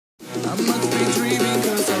I must be dreaming,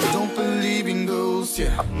 cause I don't believe in ghosts,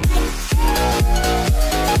 yeah.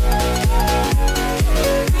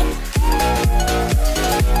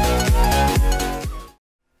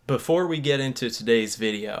 Before we get into today's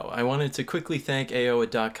video, I wanted to quickly thank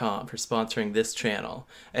Aoa.com for sponsoring this channel.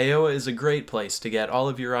 Aoa is a great place to get all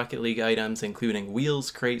of your Rocket League items, including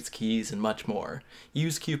wheels, crates, keys, and much more.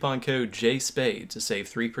 Use coupon code JSPADE to save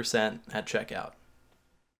 3% at checkout.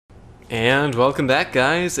 And welcome back,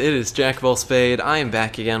 guys. It is JackofAllSpade. I am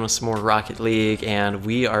back again with some more Rocket League, and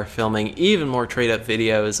we are filming even more trade-up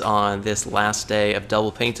videos on this last day of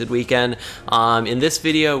Double Painted Weekend. In this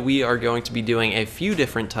video, we are going to be doing a few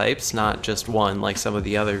different types, not just one like some of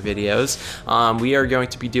the other videos. We are going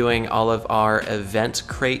to be doing all of our event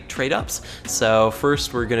crate trade-ups. So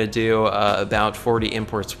first, we're going to do about 40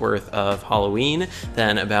 imports worth of Halloween,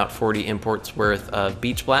 then about 40 imports worth of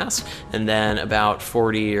Beach Blast, and then about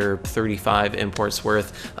 40 or 35 imports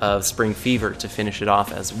worth of Spring Fever to finish it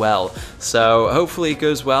off as well. So hopefully it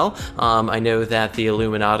goes well. I know that the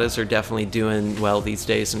Illuminatas are definitely doing well these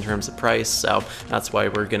days in terms of price, so that's why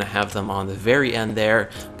we're going to have them on the very end there.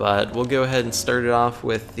 But we'll go ahead and start it off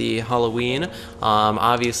with the Halloween.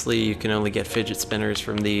 Obviously you can only get fidget spinners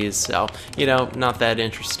from these, so you know, not that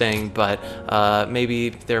interesting, but maybe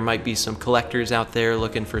there might be some collectors out there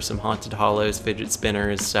looking for some Haunted Hollows fidget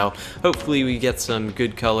spinners, so hopefully we get some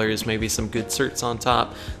good colors, maybe some good certs on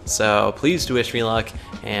top. So please do wish me luck,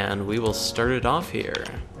 and we will start it off here.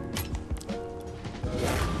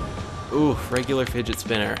 Ooh, regular fidget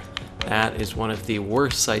spinner. That is one of the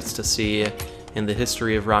worst sights to see in the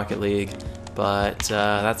history of Rocket League, but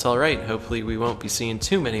that's alright. Hopefully we won't be seeing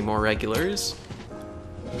too many more regulars.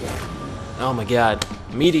 Oh my god,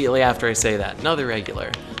 immediately after I say that, another regular.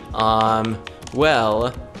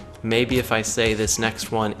 Well, maybe if I say this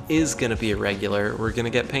next one is gonna be a regular, we're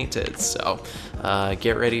gonna get painted, so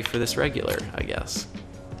get ready for this regular, I guess.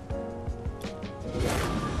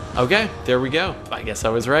 Okay, there we go. I guess I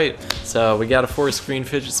was right. So we got a 4-screen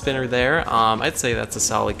fidget spinner there. I'd say that's a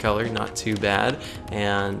solid color, not too bad,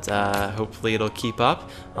 and hopefully it'll keep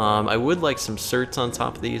up. I would like some certs on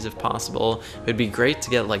top of these if possible. It'd be great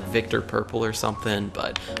to get like Victor Purple or something,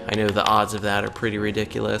 but I know the odds of that are pretty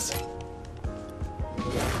ridiculous.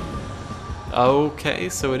 Okay,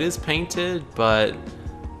 so it is painted, but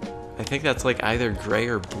I think that's like either gray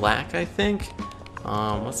or black, I think.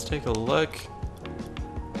 Let's take a look.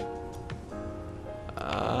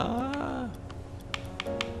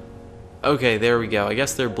 Okay, there we go. I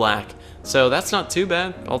guess they're black. So that's not too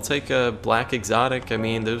bad. I'll take a black exotic. I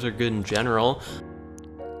mean, those are good in general.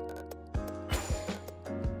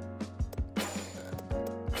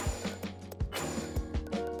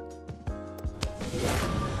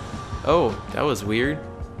 Oh, that was weird.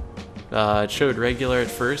 It showed regular at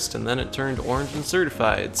first, and then it turned orange and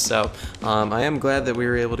certified. So I am glad that we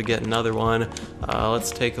were able to get another one.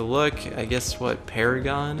 Let's take a look. I guess what,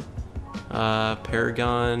 Paragon?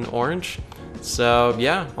 Paragon orange. So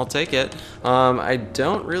yeah, I'll take it. I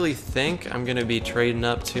don't really think I'm gonna be trading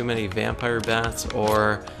up too many Vampire Bats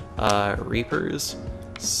or Reapers.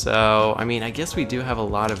 So I mean, I guess we do have a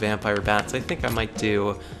lot of Vampire Bats. I think I might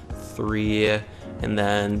do 3. And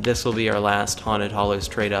then this will be our last Haunted Hollows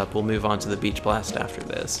trade up. We'll move on to the Beach Blast after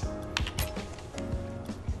this.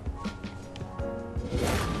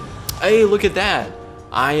 Hey, look at that!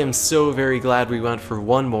 I am so very glad we went for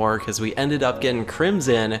one more, because we ended up getting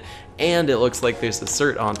Crimson, and it looks like there's the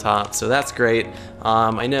cert on top, so that's great.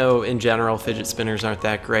 I know in general fidget spinners aren't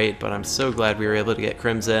that great, but I'm so glad we were able to get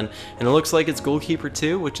Crimson, and it looks like it's Goalkeeper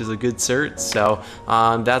 2, which is a good cert, so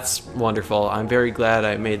that's wonderful. I'm very glad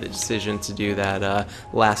I made the decision to do that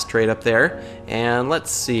last trade up there. And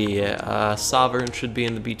let's see, Sovereign should be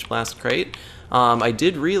in the Beach Blast crate. I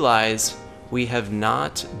did realize we have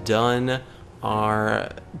not done our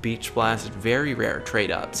Beach Blast very rare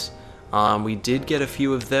trade-ups. We did get a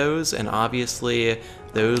few of those, and obviously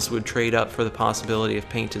those would trade up for the possibility of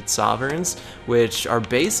painted Sovereigns, which are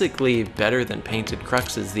basically better than painted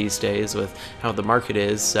Cruxes these days with how the market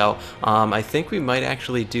is, so I think we might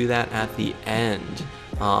actually do that at the end.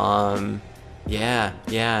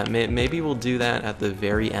 Yeah, maybe we'll do that at the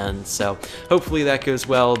very end, so hopefully that goes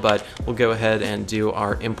well, but we'll go ahead and do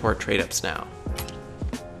our import trade-ups now.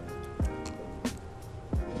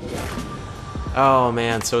 Oh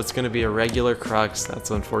man, so it's going to be a regular Crux. That's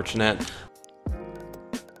unfortunate.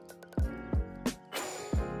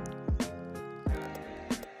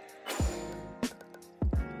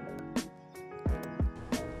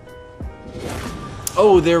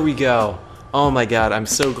 Oh, there we go. Oh my god, I'm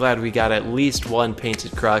so glad we got at least one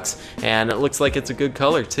painted Crux, and it looks like it's a good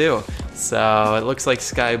color too. So it looks like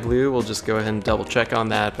sky blue. We'll just go ahead and double check on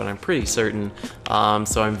that, but I'm pretty certain.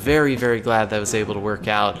 So I'm very, very glad that was able to work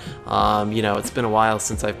out. You know, it's been a while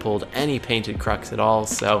since I've pulled any painted Crux at all,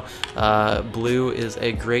 so blue is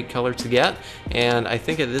a great color to get. And I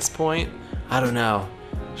think at this point, I don't know,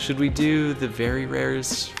 should we do the very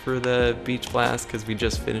rares for the Beach Blast, because we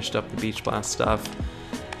just finished up the Beach Blast stuff?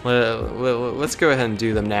 Let's go ahead and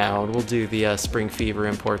do them now, and we'll do the Spring Fever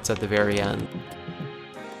imports at the very end.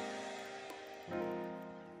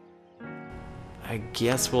 I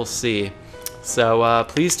guess we'll see. So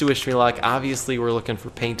please do wish me luck. Obviously we're looking for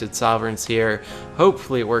painted Sovereigns here.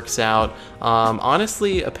 Hopefully it works out.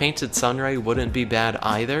 Honestly, a painted Sunray wouldn't be bad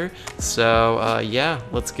either. So yeah,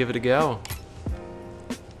 let's give it a go.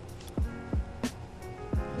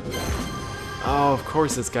 Oh, of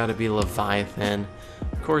course it's got to be Leviathan.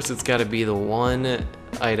 Of course it's got to be the one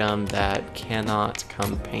item that cannot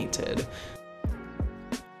come painted.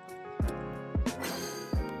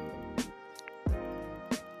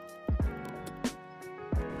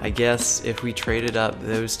 I guess if we traded up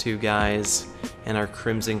those two guys and our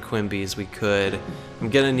Crimson Quimbies, we could. I'm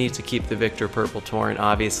gonna need to keep the Victor Purple Torrent,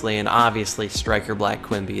 obviously, and obviously Striker Black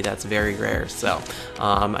Quimby. That's very rare, so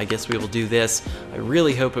I guess we will do this. I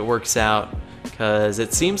really hope it works out, because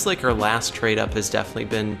it seems like our last trade up has definitely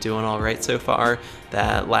been doing all right so far.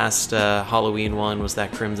 That last Halloween one was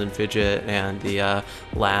that Crimson Fidget, and the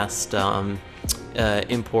last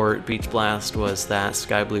import Beach Blast was that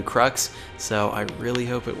Sky Blue Crux. So I really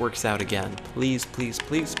hope it works out again. Please, please,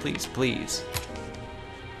 please, please, please.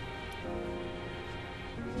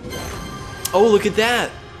 Oh, look at that!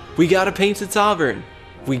 We got a painted Sovereign!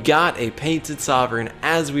 We got a painted Sovereign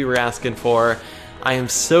as we were asking for. I am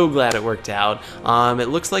so glad it worked out. It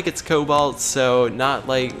looks like it's Cobalt, so not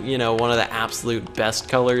like, you know, one of the absolute best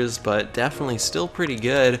colors, but definitely still pretty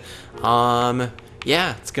good.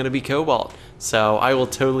 Yeah, it's gonna be Cobalt. So I will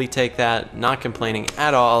totally take that, not complaining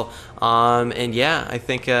at all. And yeah, I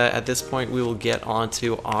think at this point we will get on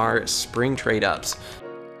to our spring trade-ups.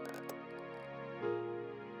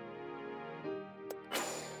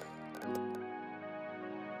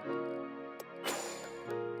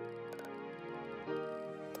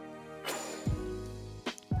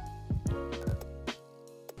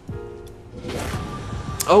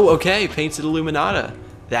 Oh, okay, Painted Illuminata.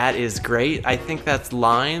 That is great. I think that's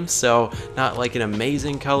lime, so not like an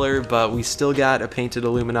amazing color, but we still got a Painted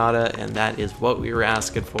Illuminata, and that is what we were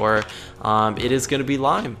asking for. It is going to be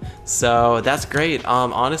lime, so that's great.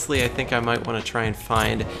 Honestly, I think I might want to try and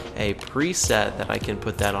find a preset that I can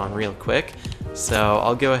put that on real quick. So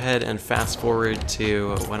I'll go ahead and fast forward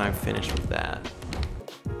to when I'm finished with that.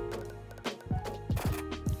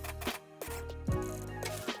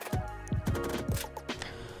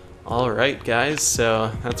 Alright guys, so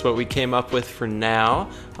that's what we came up with for now.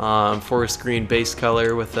 Forest green base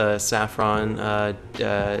color with a saffron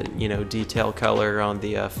you know, detail color on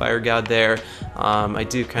the fire god there. I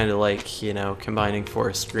do kind of like, you know, combining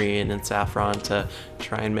forest green and saffron to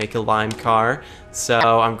try and make a lime car.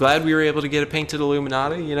 So I'm glad we were able to get a painted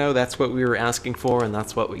Illuminata. You know, that's what we were asking for, and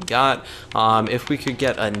that's what we got. If we could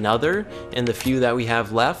get another in the few that we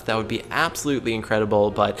have left, that would be absolutely incredible,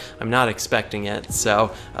 but I'm not expecting it.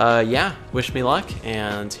 So yeah, wish me luck,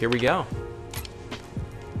 and here we go.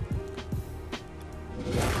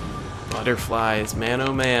 Butterflies, man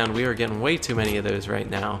oh man, we are getting way too many of those right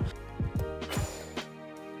now.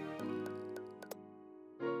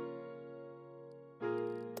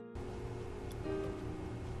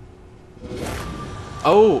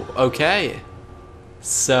 Oh, okay.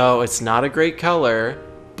 So it's not a great color,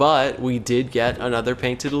 but we did get another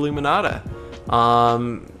painted Illuminata.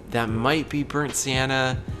 That might be burnt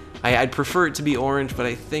sienna. I'd prefer it to be orange, but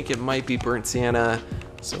I think it might be burnt sienna.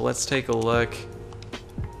 So let's take a look.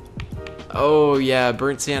 Oh yeah,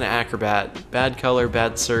 burnt sienna acrobat. Bad color,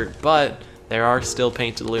 bad cert, but there are still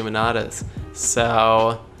painted Illuminatas.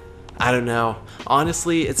 So I don't know.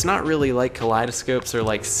 Honestly, it's not really like kaleidoscopes are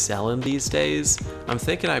like selling these days. I'm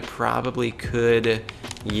thinking I probably could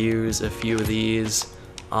use a few of these.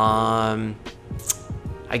 I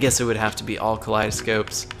guess it would have to be all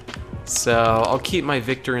kaleidoscopes. So I'll keep my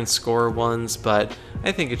Victor and Score ones, but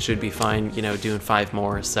I think it should be fine, you know, doing 5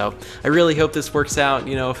 more. So I really hope this works out.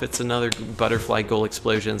 You know, if it's another butterfly goal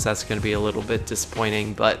explosions, that's going to be a little bit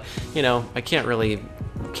disappointing, but you know, I can't really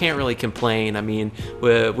complain. I mean,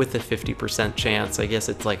 with the 50% chance, I guess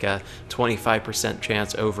it's like a 25%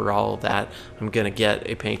 chance overall that I'm gonna get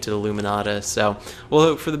a painted Illuminata. So we'll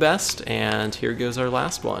hope for the best, and here goes our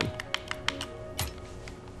last one.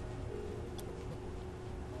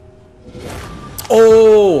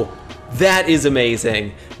 Oh, That is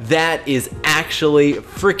amazing. That is actually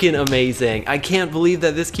freaking amazing. I can't believe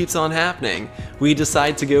that this keeps on happening. We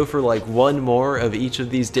decide to go for like one more of each of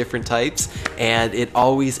these different types, and it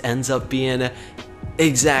always ends up being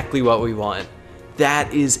exactly what we want.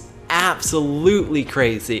 That is absolutely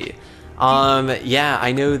crazy. Yeah,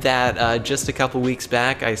 I know that just a couple weeks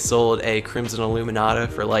back I sold a Crimson Illuminata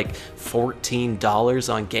for like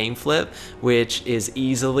 $14 on GameFlip, which is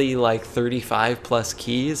easily like 35 plus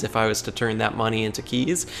keys if I was to turn that money into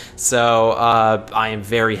keys. So I am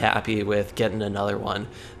very happy with getting another one.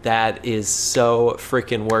 That is so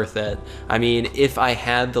freaking worth it. I mean, if I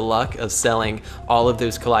had the luck of selling all of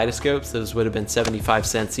those kaleidoscopes, those would have been 75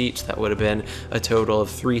 cents each. That would have been a total of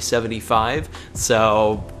 $3.75.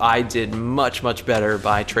 So I did much, much better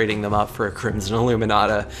by trading them up for a Crimson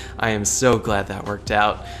Illuminata. I am so glad that worked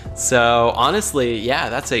out. So honestly, yeah,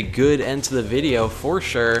 that's a good end to the video for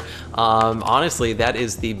sure. Honestly, that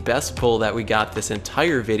is the best pull that we got this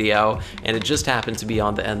entire video, and it just happened to be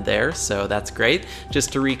on the end there, so that's great.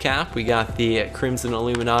 Just to recap, we got the Crimson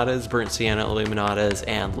Illuminatas, Burnt Sienna Illuminatas,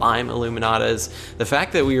 and Lime Illuminatas. The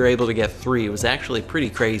fact that we were able to get 3 was actually pretty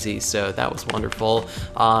crazy, so that was wonderful.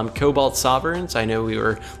 Cobalt Sovereigns, I know we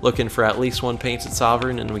were looking for at least one painted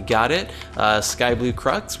Sovereign, and we got it. Sky Blue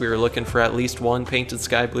Crux, we were looking for at least one painted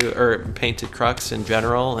Sky Blue, or painted Crux in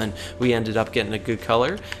general, and we ended up getting a good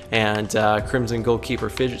color. And Crimson Goalkeeper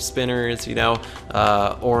Fidget Spinners, you know,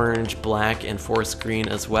 orange, black, and forest green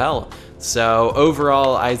as well. So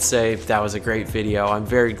overall, I'd say that was a great video. I'm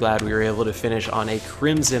very glad we were able to finish on a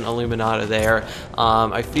Crimson Illuminata there.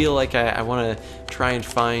 I feel like I want to try and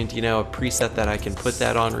find, you know, a preset that I can put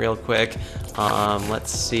that on real quick.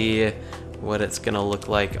 Let's see what it's gonna look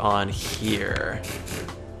like on here.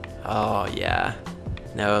 Oh yeah.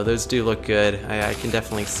 No, those do look good. I can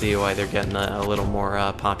definitely see why they're getting a little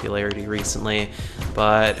more popularity recently.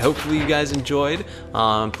 But hopefully you guys enjoyed.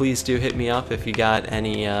 Please do hit me up if you got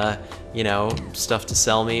any you know, stuff to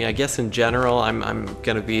sell me. I guess in general, I'm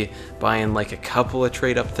gonna be buying like a couple of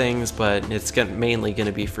trade-up things, but it's mainly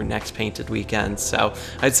gonna be for next painted weekend. So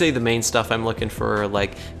I'd say the main stuff I'm looking for are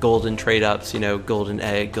like golden trade-ups, you know, golden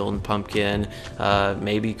egg, golden pumpkin,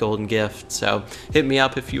 maybe golden gift. So hit me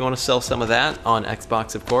up if you want to sell some of that on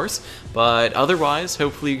Xbox, of course. But otherwise,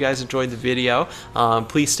 hopefully you guys enjoyed the video.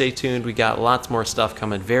 Please stay tuned. We got lots more stuff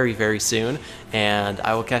coming very, very soon, and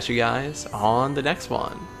I will catch you guys on the next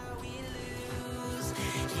one.